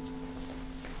拿。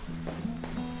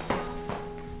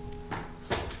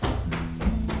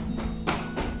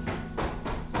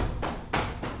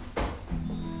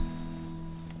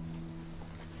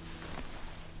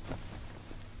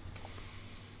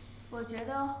我觉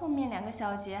得后面2个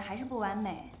小节还是不完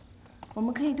美，我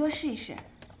们可以多试一试。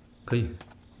可以，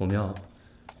我们要。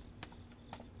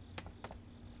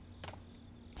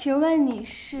请问你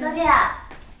是？老弟，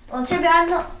往这边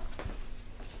弄。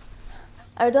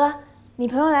耳朵，你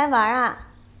朋友来玩啊？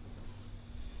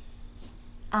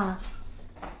啊。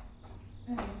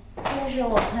这是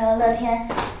我朋友乐天，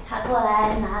他过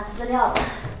来拿资料的。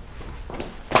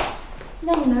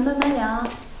那你们慢慢聊，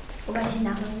我把钱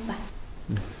拿回屋吧。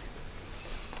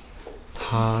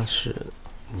他是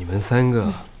你们3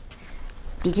个。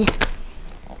笔记。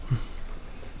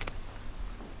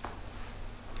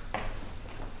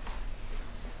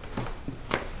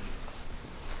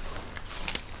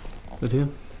乐天，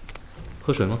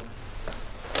喝水吗？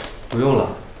不用了。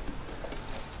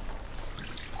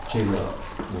这个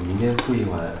我明天复印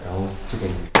完，然后就给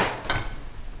你。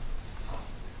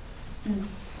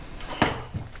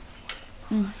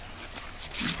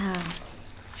你看啊。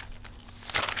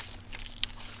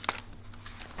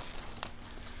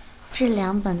这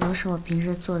2本都是我平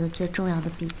时做的最重要的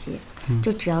笔记，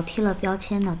就只要贴了标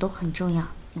签的都很重要，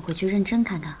你回去认真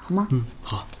看看，好吗？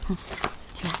好。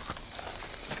去吧。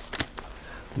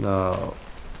那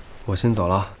我先走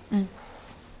了。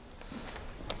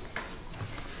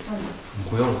送你。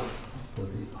不用了，我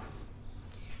自己走。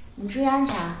你注意安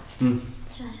全啊。去。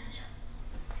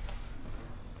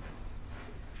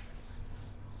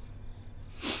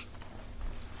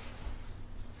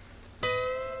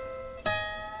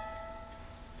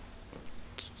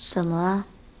怎么了？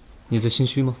你在心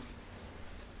虚吗？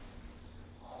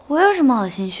我有什么好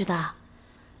心虚的？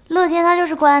乐天他就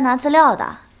是过来拿资料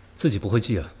的。自己不会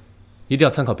记啊，一定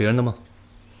要参考别人的吗？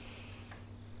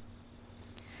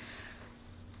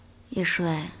叶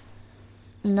水，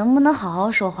你能不能好好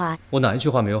说话？我哪一句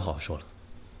话没有好好说了？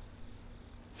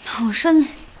我说你，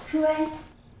舒薇，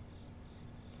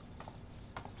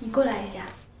你过来一下，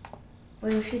我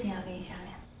有事情要跟你商量。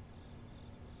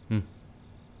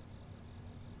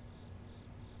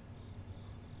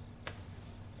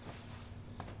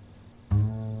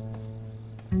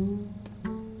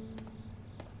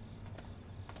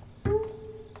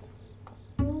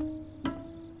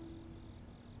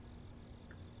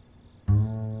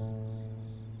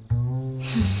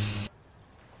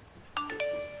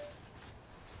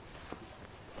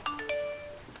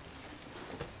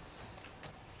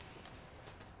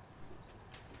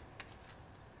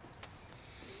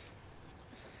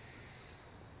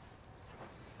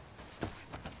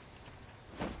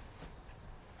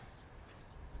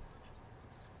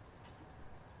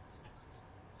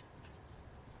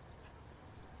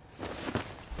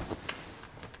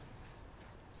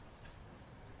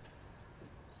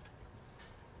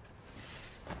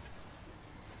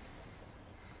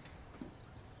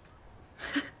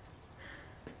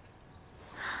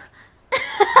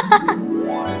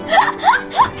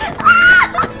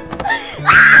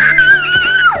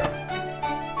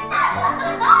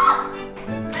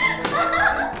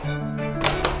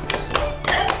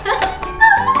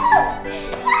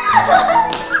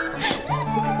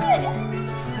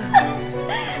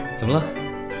怎么了？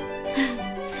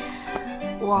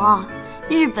我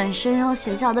日本声优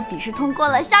学校的笔试通过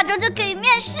了，下周就可以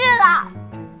面试了。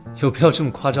有必要这么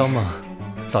夸张吗？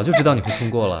早就知道你会通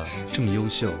过了，这么优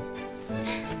秀。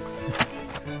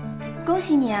恭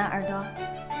喜你啊，耳朵。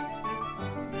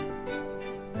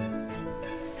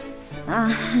啊，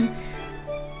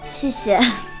谢谢。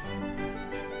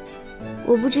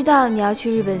我不知道你要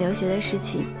去日本留学的事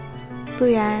情，不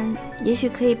然也许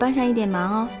可以帮上一点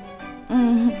忙哦。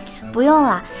不用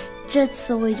了，这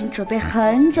次我已经准备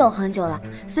很久很久了，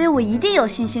所以我一定有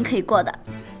信心可以过的。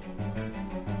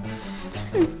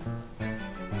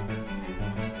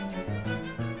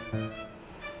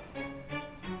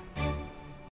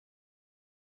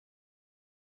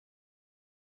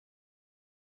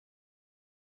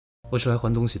我是来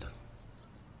还东西的。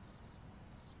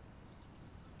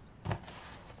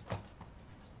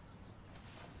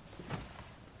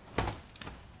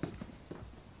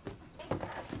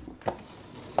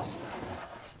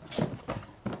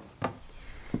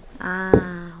啊，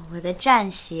我的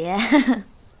战鞋。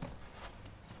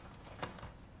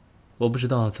我不知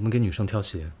道怎么给女生挑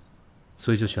鞋，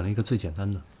所以就选了一个最简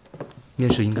单的，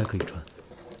面试应该可以穿。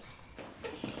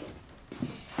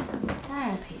当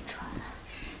然可以穿了，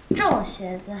这种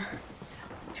鞋子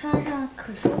穿上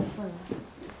可舒服了。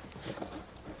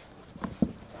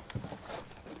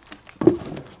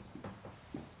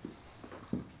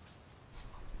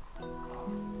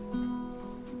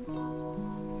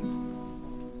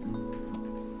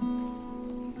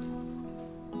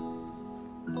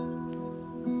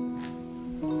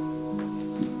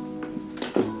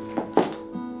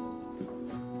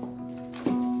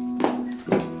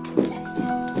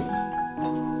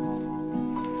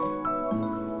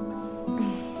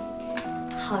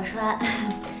好穿，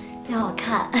又好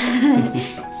看，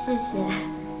谢谢。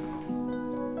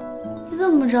你怎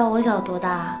么知道我脚多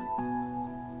大？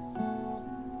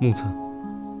目测。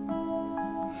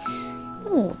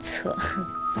目测。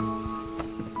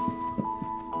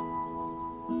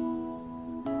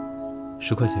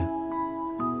10块钱。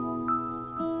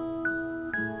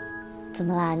怎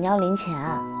么啦？你要零钱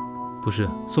啊？不是，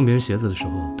送别人鞋子的时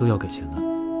候都要给钱的。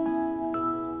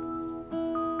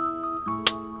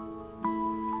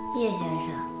叶先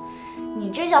生，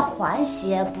你这叫还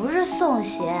鞋，不是送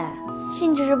鞋，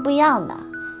性质是不一样的。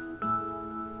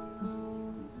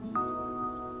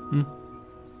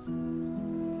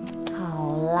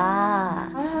好啦，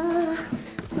来，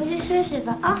回去休息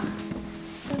吧啊，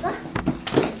走吧，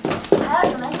还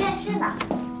要准备面试呢，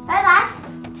拜拜。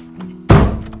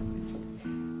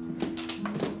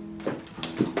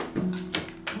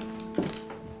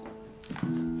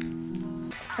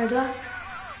耳朵，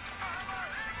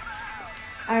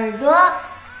耳朵，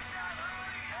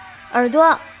耳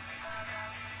朵，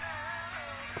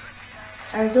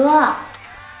耳朵，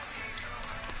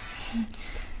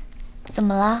怎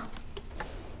么了？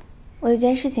我有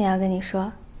件事情要跟你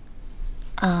说。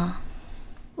啊，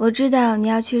我知道你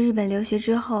要去日本留学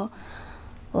之后，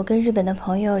我跟日本的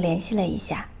朋友联系了一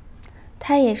下，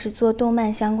他也是做动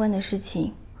漫相关的事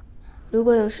情。如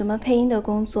果有什么配音的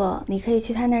工作，你可以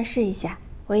去他那儿试一下。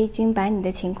我已经把你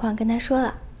的情况跟他说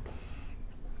了。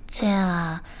这样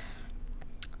啊，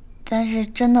但是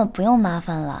真的不用麻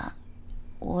烦了，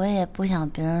我也不想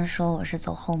别人说我是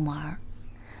走后门。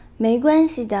没关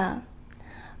系的，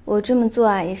我这么做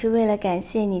啊，也是为了感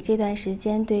谢你这段时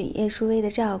间对叶舒薇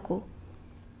的照顾，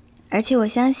而且我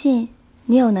相信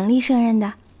你有能力胜任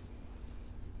的。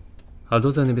耳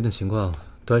朵在那边的情况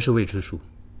都还是未知数，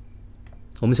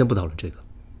我们先不讨论这个。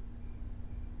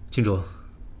金卓，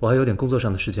我还有点工作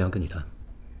上的事情要跟你谈，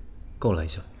跟我来一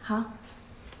下。好。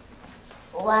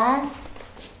晚安。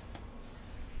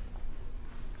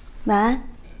晚安。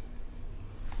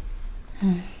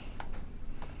嗯。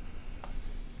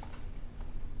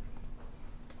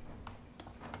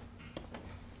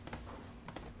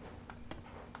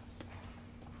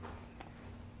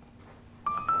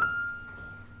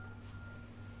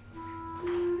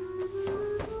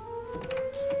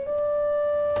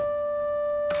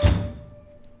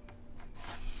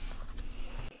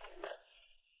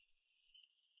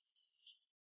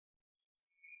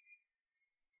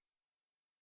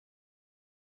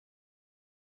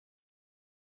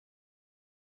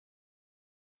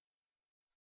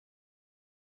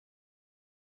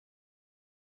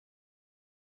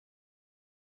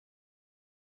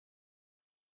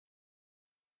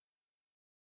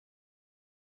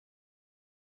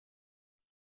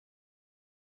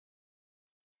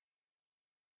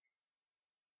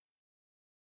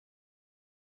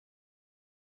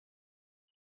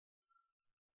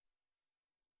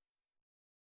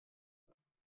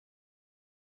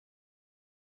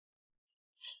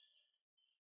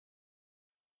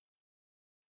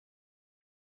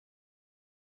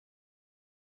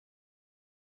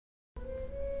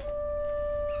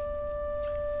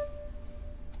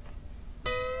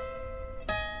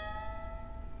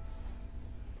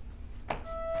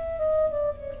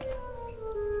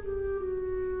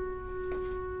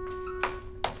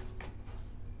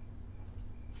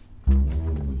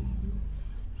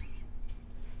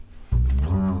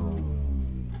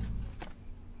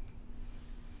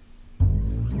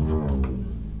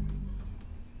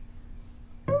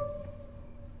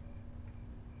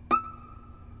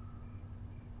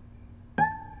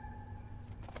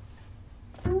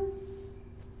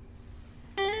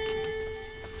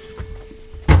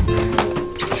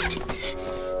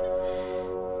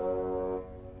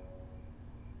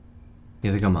你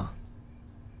在干嘛？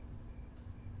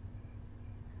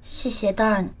系鞋带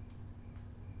儿。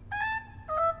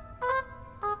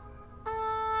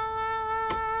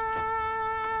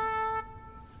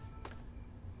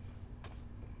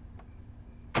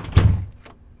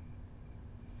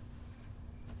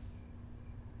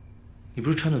你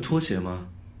不是穿的拖鞋吗？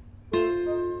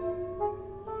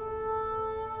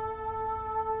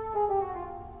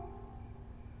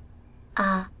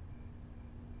啊。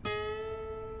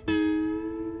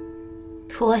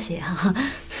拖鞋啊！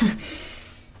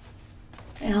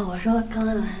哎呀，我说刚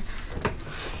才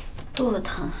肚子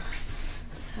疼，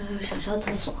想上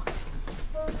厕所。